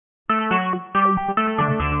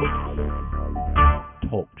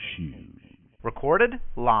Recorded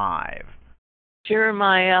live.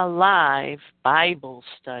 Jeremiah Live Bible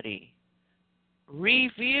Study.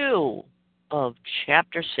 Review of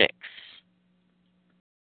Chapter 6.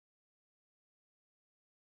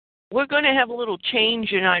 We're going to have a little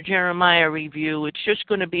change in our Jeremiah review. It's just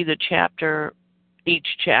going to be the chapter, each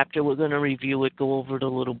chapter we're going to review it, go over it a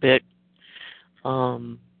little bit.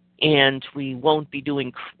 And we won't be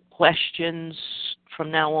doing questions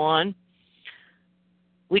from now on.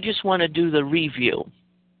 We just want to do the review.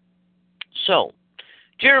 So,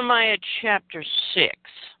 Jeremiah chapter 6.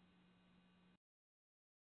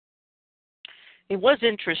 It was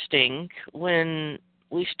interesting when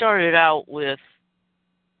we started out with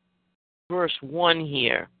verse 1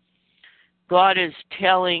 here. God is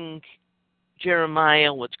telling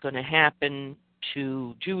Jeremiah what's going to happen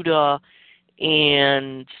to Judah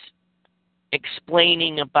and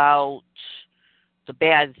explaining about the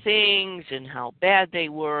bad things and how bad they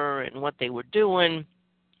were and what they were doing.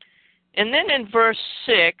 And then in verse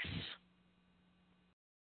 6,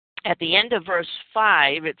 at the end of verse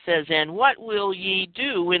 5, it says, "And what will ye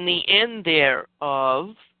do in the end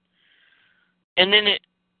thereof?" And then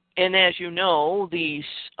and as you know, these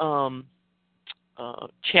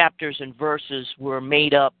chapters and verses were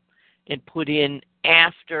made up and put in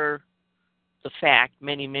after the fact,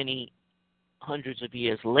 many, many hundreds of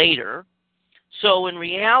years later. So in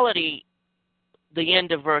reality, the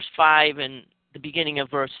end of verse 5 and the beginning of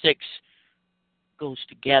verse 6 goes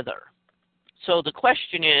together. So the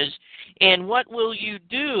question is, and what will you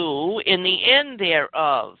do in the end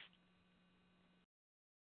thereof?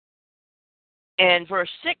 And verse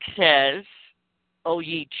 6 says, O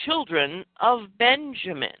ye children of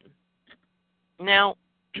Benjamin. Now,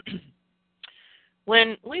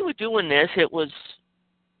 when we were doing this, it was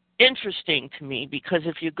interesting to me because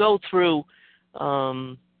if you go through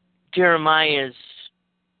Jeremiah's,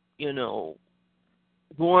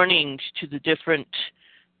 warnings to the different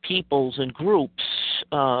peoples and groups,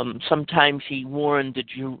 sometimes he warned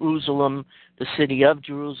the city of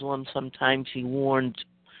Jerusalem. Sometimes he warned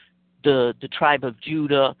the tribe of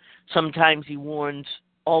Judah. Sometimes he warned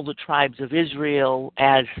all the tribes of Israel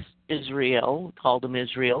as Israel, called them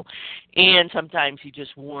Israel. And sometimes he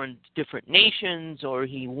just warned different nations, or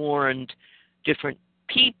he warned different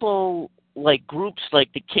people, like groups like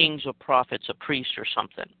the kings or prophets or priests or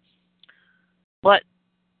something. But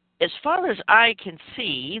as far as I can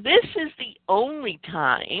see, this is the only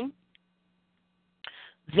time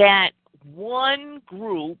that one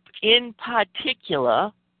group in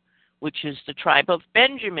particular, which is the tribe of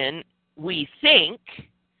Benjamin, we think,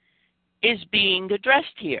 is being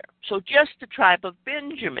addressed here. So just the tribe of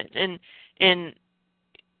Benjamin. And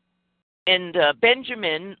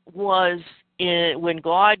Benjamin was, when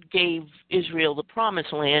God gave Israel the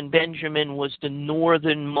promised land, Benjamin was the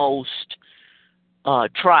northernmost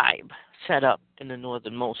tribe set up in the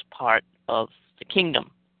northernmost part of the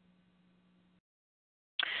kingdom.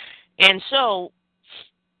 And so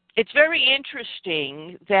it's very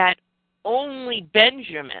interesting that only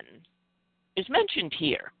Benjamin is mentioned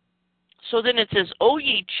here. So then it says, O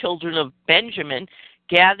ye children of Benjamin,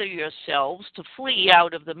 gather yourselves to flee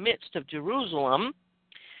out of the midst of Jerusalem.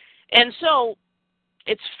 And so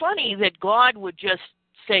it's funny that God would just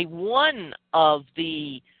say one of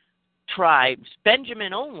the tribes,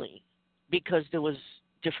 Benjamin only, because there was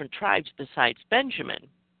different tribes besides Benjamin.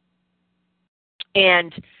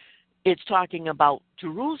 And it's talking about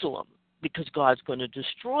Jerusalem, because God's going to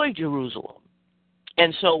destroy Jerusalem.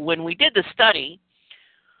 And so when we did the study,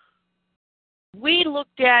 we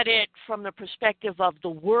looked at it from the perspective of the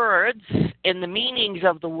words and the meanings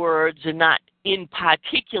of the words, and not in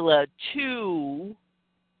particular to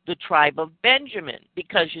the tribe of Benjamin.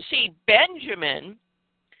 Because you see, Benjamin,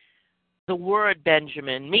 the word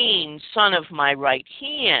Benjamin means son of my right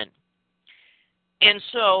hand. And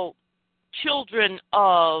so children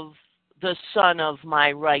of the son of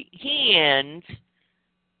my right hand,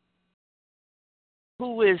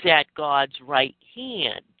 who is at God's right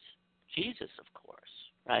hand? Jesus, of course,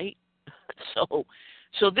 right? So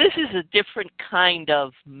this is a different kind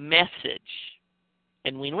of message.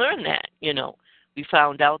 And we learned that, we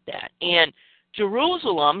found out that. And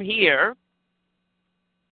Jerusalem here,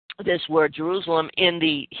 this word Jerusalem in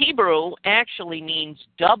the Hebrew actually means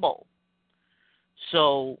double.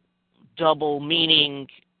 So double meaning,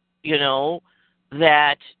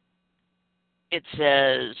 that it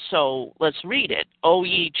says, so let's read it. O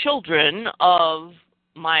ye children of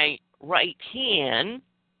my right hand,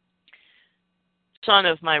 son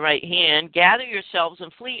of my right hand, gather yourselves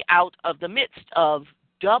and flee out of the midst of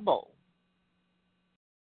double.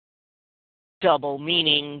 Double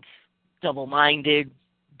meaning double-minded,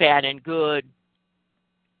 bad and good,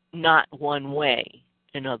 not one way,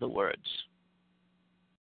 in other words.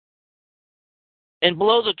 And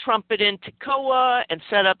blow the trumpet in Tekoa and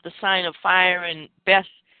set up the sign of fire in Beth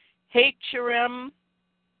Hacherem.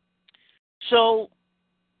 So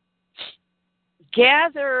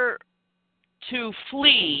gather to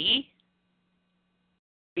flee,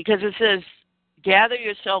 because it says gather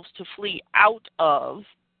yourselves to flee out of.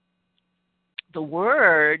 The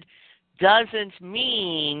word doesn't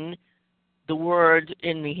mean the word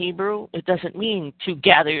in the Hebrew. It doesn't mean to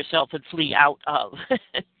gather yourself and flee out of.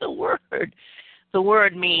 The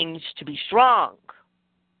word means to be strong.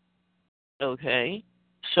 Okay?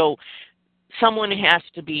 So someone has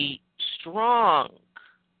to be strong,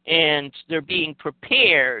 and they're being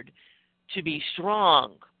prepared to be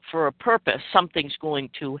strong for a purpose. Something's going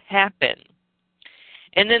to happen.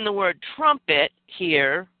 And then the word trumpet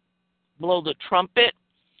here, blow the trumpet.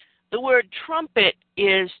 The word trumpet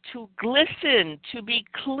is to glisten, to be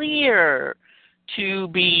clear, to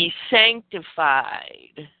be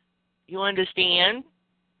sanctified. You understand?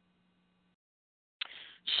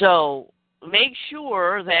 So make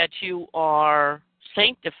sure that you are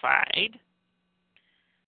sanctified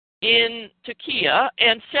in Tekoa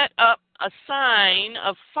and set up a sign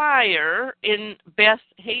of fire in Beth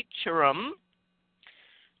Hacherem.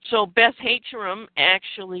 So Beth Hacherem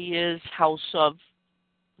actually is house of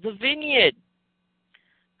the vineyard.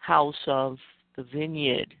 House of the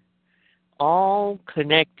vineyard. All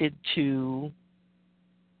connected to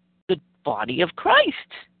the body of Christ.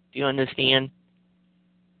 Do you understand?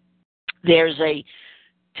 There's a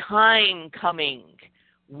time coming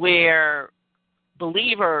where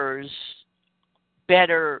believers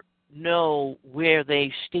better know where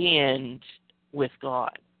they stand with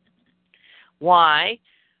God. Why?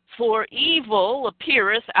 For evil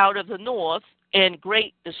appeareth out of the north, and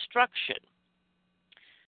great destruction.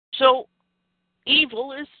 So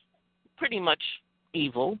evil is pretty much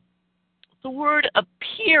evil. The word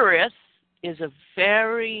appeareth is a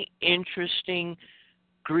very interesting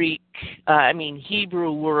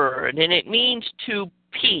Hebrew word, and it means to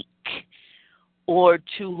peek or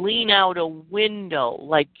to lean out a window,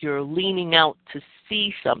 like you're leaning out to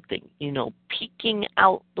see something, peeking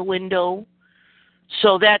out the window.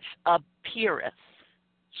 So that's appeareth.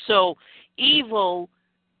 So evil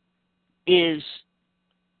is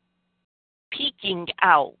peeking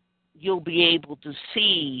out. You'll be able to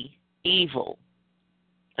see evil.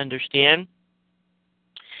 Understand?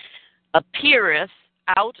 Appeareth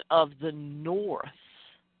out of the north.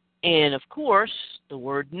 And of course, the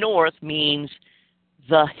word north means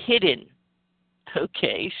the hidden.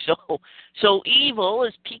 Okay, so evil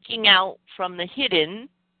is peeking out from the hidden.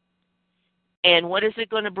 And what is it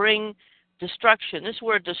going to bring? Destruction. This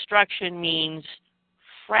word destruction means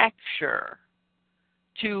fracture.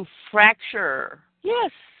 To fracture.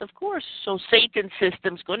 Yes, of course. So Satan's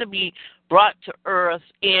system's going to be brought to earth.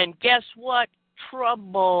 And guess what?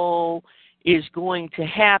 Trouble is going to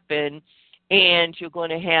happen. And you're going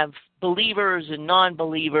to have believers and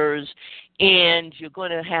non-believers. And you're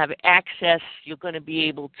going to have access. You're going to be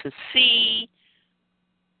able to see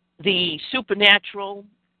the supernatural.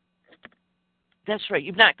 That's right.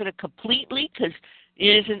 You're not going to completely, because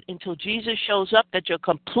it isn't until Jesus shows up that you're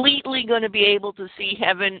completely going to be able to see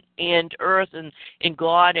heaven and earth and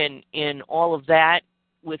God and all of that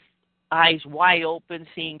with eyes wide open,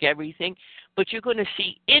 seeing everything. But you're going to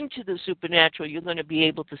see into the supernatural. You're going to be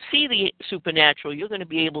able to see the supernatural. You're going to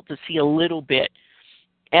be able to see a little bit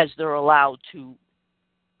as they're allowed to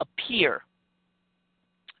appear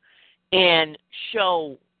and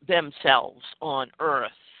show themselves on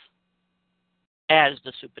earth as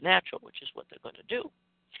the supernatural, which is what they're going to do.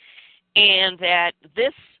 And that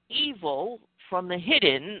this evil from the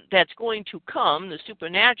hidden that's going to come, the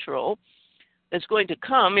supernatural that's going to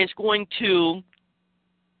come, is going to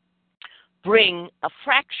bring a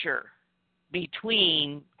fracture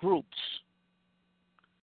between groups,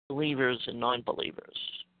 believers and non-believers,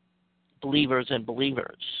 believers and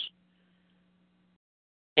believers.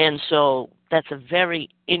 And so that's a very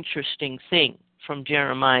interesting thing from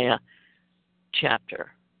Jeremiah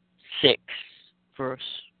chapter 6, verse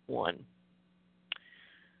 1.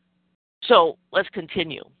 So let's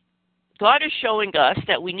continue. God is showing us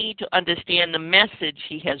that we need to understand the message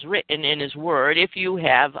He has written in His Word if you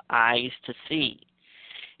have eyes to see.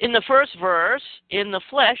 In the first verse, in the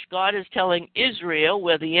flesh, God is telling Israel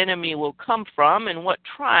where the enemy will come from and what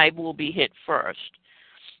tribe will be hit first.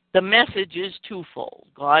 The message is twofold.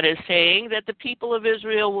 God is saying that the people of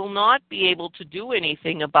Israel will not be able to do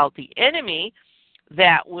anything about the enemy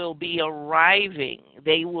that will be arriving.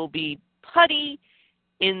 They will be putty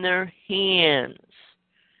in their hands.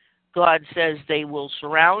 God says they will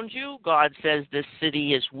surround you. God says this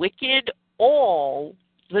city is wicked all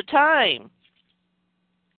the time.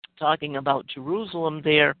 Talking about Jerusalem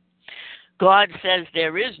there. God says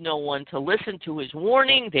there is no one to listen to his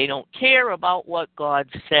warning. They don't care about what God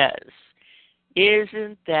says.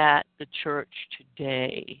 Isn't that the church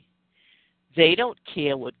today? They don't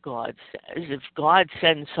care what God says. If God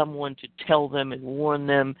sends someone to tell them and warn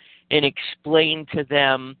them and explain to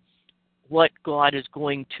them what God is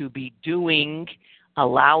going to be doing,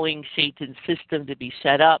 allowing Satan's system to be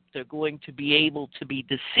set up, they're going to be able to be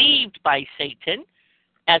deceived by Satan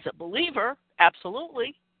as a believer,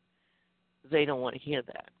 absolutely. They don't want to hear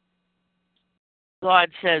that. God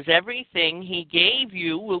says everything he gave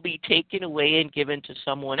you will be taken away and given to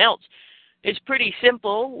someone else. It's pretty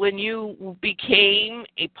simple. When you became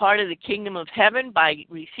a part of the kingdom of heaven by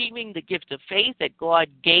receiving the gift of faith, that God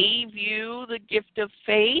gave you the gift of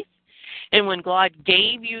faith. And when God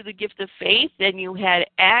gave you the gift of faith, then you had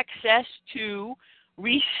access to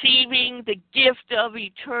receiving the gift of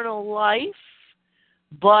eternal life.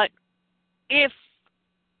 But if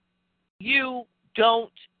you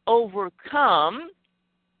don't overcome,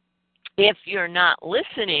 if you're not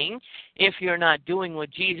listening, if you're not doing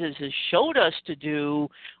what Jesus has showed us to do,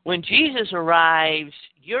 when Jesus arrives,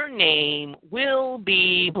 your name will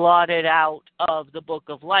be blotted out of the book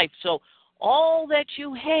of life. So all that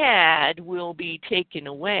you had will be taken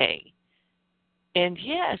away. And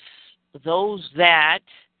yes, those that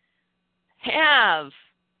have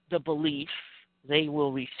the belief, they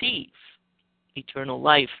will receive eternal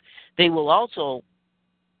life. They will also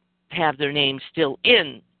have their names still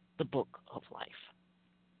in the book of life.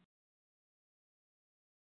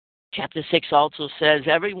 Chapter 6 also says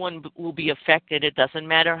everyone will be affected. It doesn't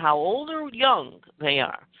matter how old or young they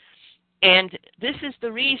are. And this is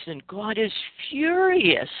the reason God is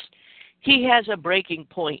furious. He has a breaking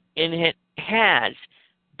point, and it has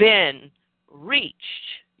been reached.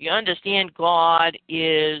 You understand, God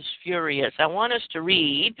is furious. I want us to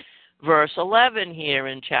read verse 11 here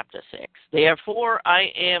in chapter 6. Therefore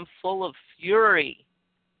I am full of fury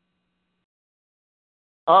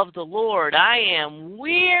of the Lord. I am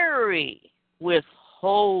weary with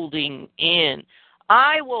holding in.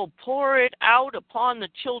 I will pour it out upon the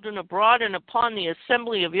children abroad and upon the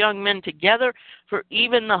assembly of young men together, for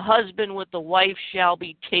even the husband with the wife shall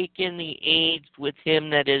be taken, the aged with him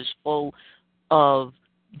that is full of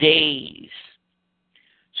days.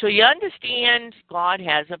 So you understand, God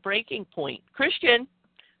has a breaking point. Christian,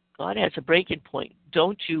 God has a breaking point.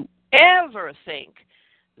 Don't you ever think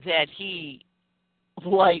that he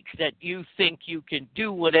likes that you think you can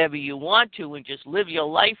do whatever you want to and just live your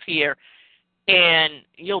life here and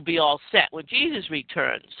you'll be all set when Jesus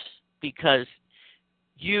returns, because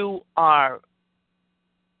you are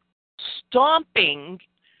stomping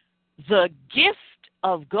the gift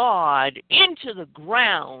of God into the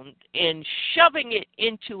ground and shoving it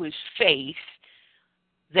into his face,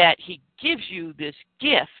 that he gives you this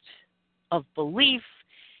gift of belief,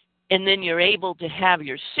 and then you're able to have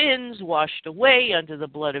your sins washed away under the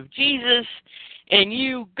blood of Jesus, and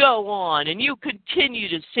you go on, and you continue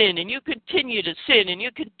to sin, and you continue to sin, and you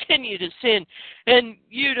continue to sin, and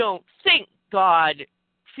you don't think God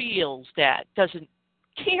feels that, doesn't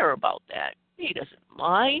care about that. He doesn't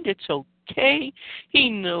mind. It's okay. He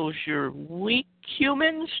knows you're weak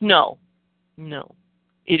humans. No,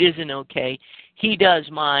 it isn't okay. He does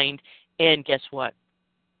mind, and guess what?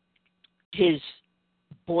 His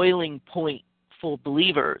boiling point for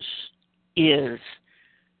believers is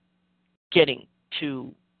getting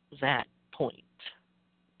to that point,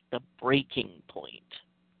 the breaking point.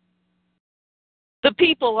 The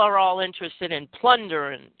people are all interested in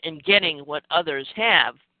plunder and getting what others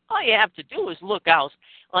have. All you have to do is look out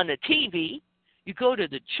on the TV. You go to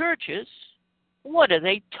the churches. What are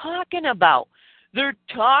they talking about? They're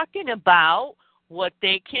talking about what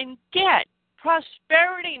they can get.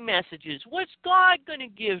 Prosperity messages. What's God going to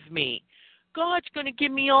give me? God's going to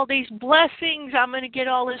give me all these blessings. I'm going to get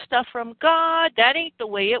all this stuff from God. That ain't the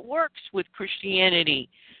way it works with Christianity.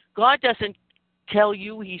 God doesn't tell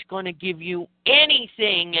you he's going to give you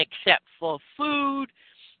anything except for food,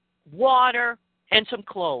 water, and some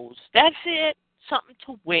clothes. That's it. Something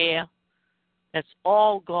to wear. That's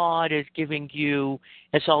all God is giving you.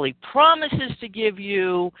 That's all he promises to give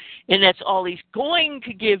you. And that's all he's going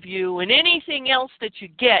to give you. And anything else that you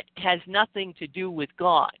get has nothing to do with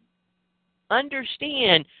God.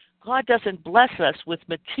 Understand, God doesn't bless us with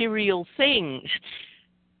material things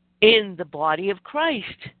in the body of Christ.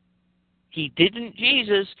 He didn't,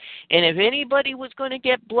 Jesus. And if anybody was going to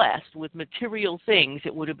get blessed with material things,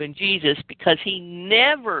 it would have been Jesus, because he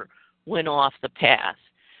never went off the path.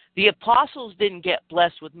 The apostles didn't get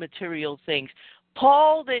blessed with material things.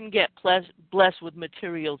 Paul didn't get blessed with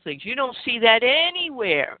material things. You don't see that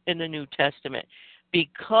anywhere in the New Testament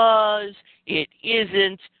because it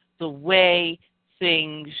isn't the way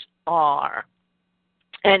things are.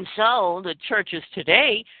 And so the churches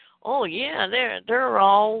today, oh yeah, they're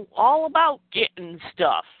all about getting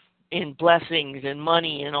stuff and blessings and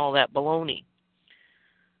money and all that baloney.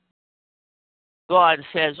 God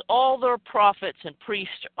says all their prophets and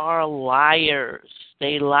priests are liars.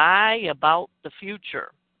 They lie about the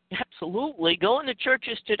future. Absolutely. Go into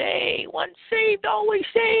churches today. Once saved, always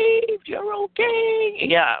saved. You're okay.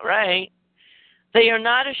 Yeah, right. They are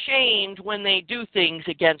not ashamed when they do things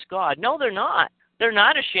against God. No, they're not. They're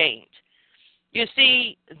not ashamed. You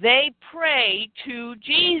see, they pray to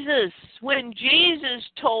Jesus when Jesus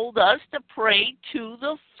told us to pray to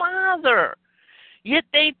the Father. Yet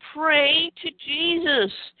they pray to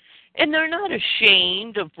Jesus, and they're not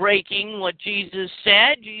ashamed of breaking what Jesus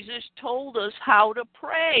said. Jesus told us how to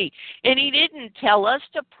pray, and he didn't tell us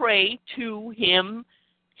to pray to him.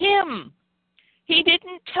 He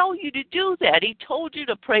didn't tell you to do that. He told you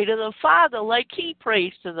to pray to the Father like he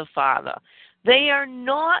prays to the Father. They are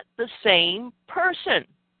not the same person.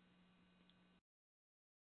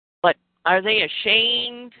 But are they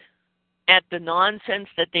ashamed at the nonsense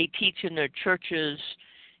that they teach in their churches,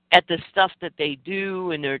 at the stuff that they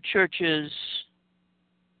do in their churches?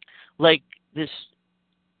 Like this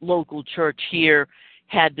local church here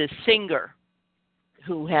had this singer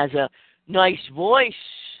who has a nice voice,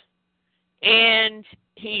 and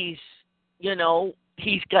he's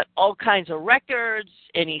got all kinds of records,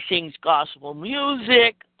 and he sings gospel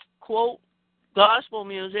music, quote, gospel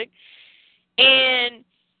music, and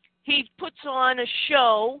he puts on a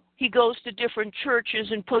show. He goes to different churches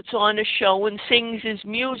and puts on a show and sings his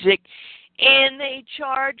music, and they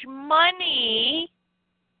charge money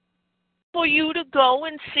for you to go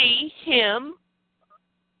and see him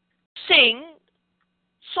sing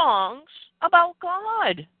songs about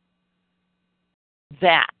God.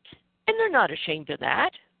 That. And they're not ashamed of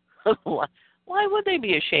that. Why would they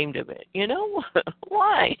be ashamed of it?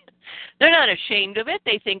 Why? They're not ashamed of it.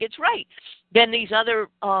 They think it's right. Then these other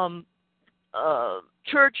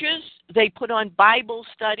churches, they put on Bible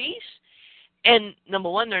studies. And number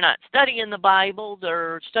one, they're not studying the Bible.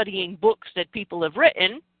 They're studying books that people have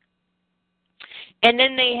written. And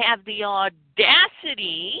then they have the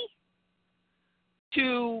audacity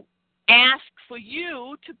to ask for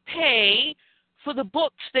you to pay for the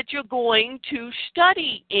books that you're going to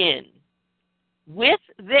study in with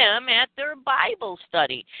them at their Bible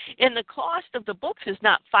study. And the cost of the books is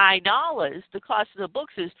not $5. The cost of the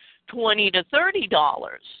books is $20 to $30.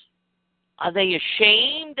 Are they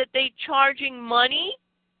ashamed that they're charging money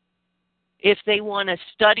if they want to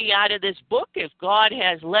study out of this book? If God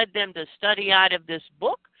has led them to study out of this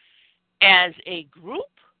book as a group,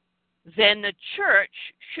 then the church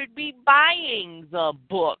should be buying the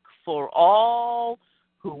book for all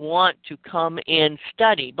who want to come and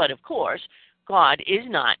study. But of course, God is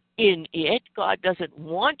not in it. God doesn't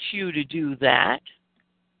want you to do that.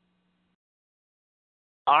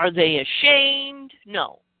 Are they ashamed?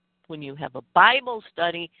 No. When you have a Bible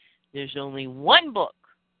study, there's only one book.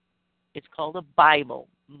 It's called a Bible.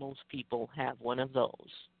 Most people have one of those.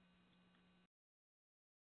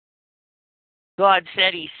 God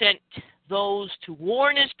said he sent those to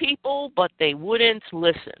warn his people, but they wouldn't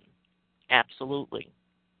listen. Absolutely.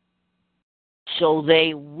 So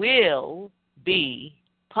they will be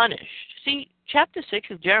punished. See, chapter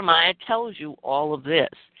 6 of Jeremiah tells you all of this.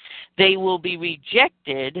 They will be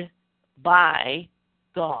rejected by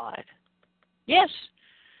God. Yes,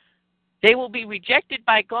 they will be rejected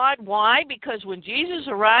by God. Why? Because when Jesus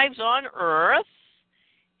arrives on earth,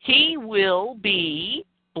 he will be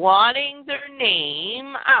blotting their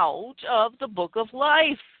name out of the book of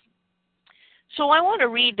life. So I want to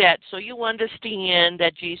read that so you understand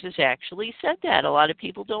that Jesus actually said that. A lot of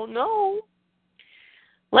people don't know.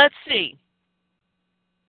 Let's see.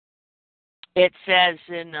 It says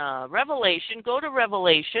in Revelation, go to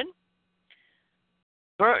Revelation,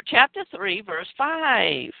 chapter 3, verse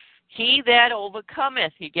 5. He that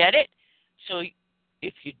overcometh, you get it? So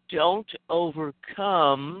if you don't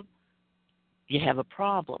overcome, you have a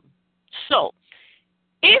problem. So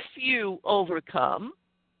if you overcome,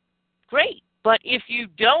 great. But if you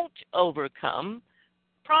don't overcome,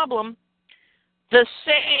 problem. The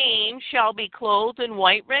same shall be clothed in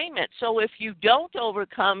white raiment. So if you don't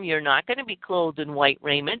overcome, you're not going to be clothed in white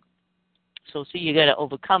raiment. So see, you got to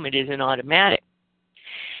overcome. It isn't automatic.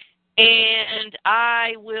 and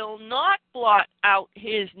I will not blot out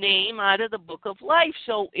his name out of the book of life.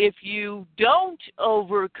 So if you don't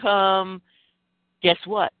overcome, guess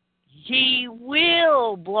what? He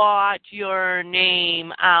will blot your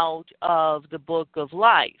name out of the book of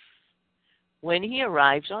life when he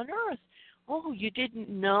arrives on earth. Oh, you didn't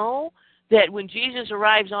know that when Jesus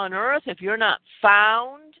arrives on earth, if you're not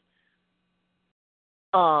found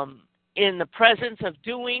in the presence of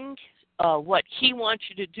doing what he wants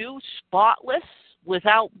you to do, spotless,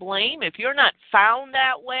 without blame, if you're not found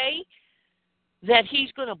that way, that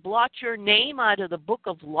he's going to blot your name out of the book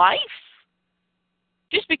of life?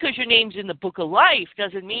 Just because your name's in the book of life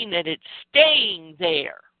doesn't mean that it's staying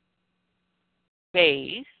there.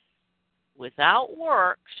 Faith without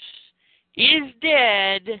works is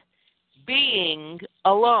dead, being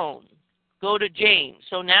alone. Go to James.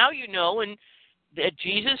 So now you know, and that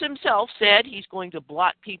Jesus himself said he's going to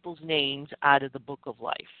blot people's names out of the book of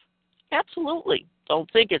life. Absolutely.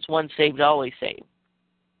 Don't think it's once saved, always saved.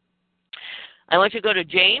 I want you to go to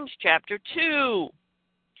James chapter 2.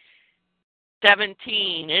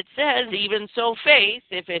 17, it says, even so faith,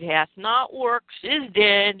 if it hath not works, is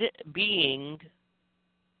dead, being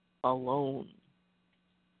alone.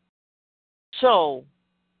 So,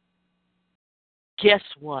 guess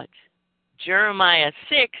what? Jeremiah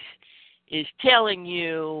 6 is telling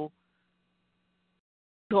you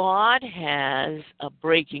God has a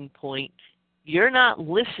breaking point. You're not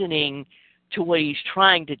listening to what he's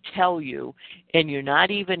trying to tell you, and you're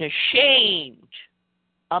not even ashamed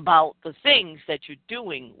about the things that you're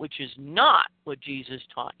doing, which is not what Jesus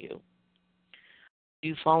taught you. Do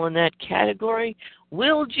you fall in that category?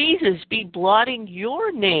 Will Jesus be blotting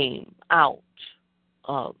your name out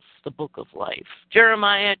of the book of life?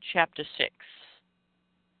 Jeremiah chapter 6.